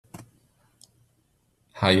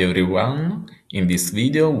Hi everyone, in this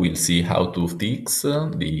video we'll see how to fix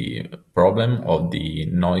the problem of the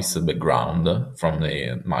noise background from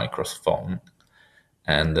the microphone.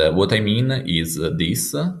 And what I mean is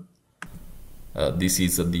this. This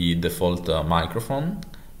is the default microphone,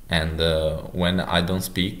 and when I don't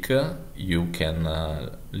speak you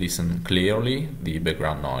can listen clearly the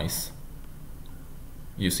background noise.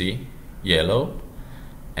 You see, yellow.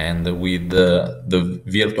 And with the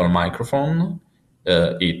virtual microphone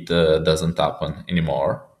it doesn't happen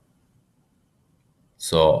anymore.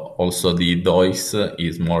 So also the noise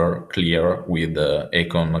is more clear with the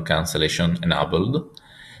icon cancellation enabled.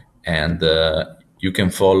 And you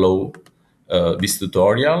can follow this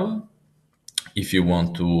tutorial if you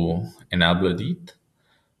want to enable it.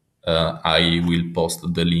 I will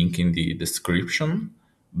post the link in the description,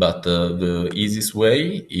 but the easiest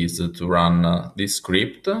way is to run this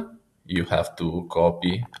script. You have to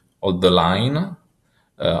copy all the line.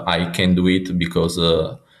 I can do it because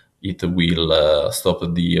it will stop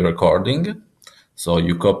the recording. So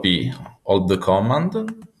you copy all the command,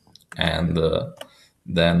 and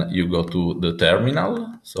then you go to the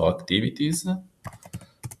terminal, so activities,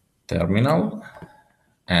 terminal,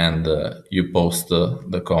 and you post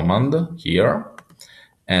the command here,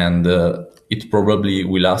 and it probably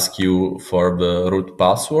will ask you for the root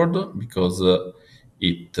password because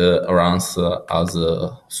it runs as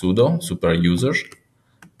a sudo super user,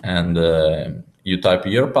 and you type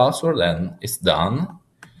your password and it's done.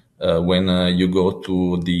 When you go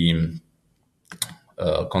to the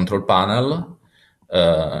control panel,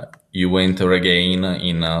 you enter again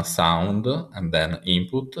in sound and then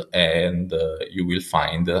input, and you will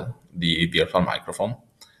find the virtual microphone.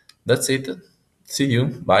 That's it. See you.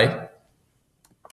 Bye.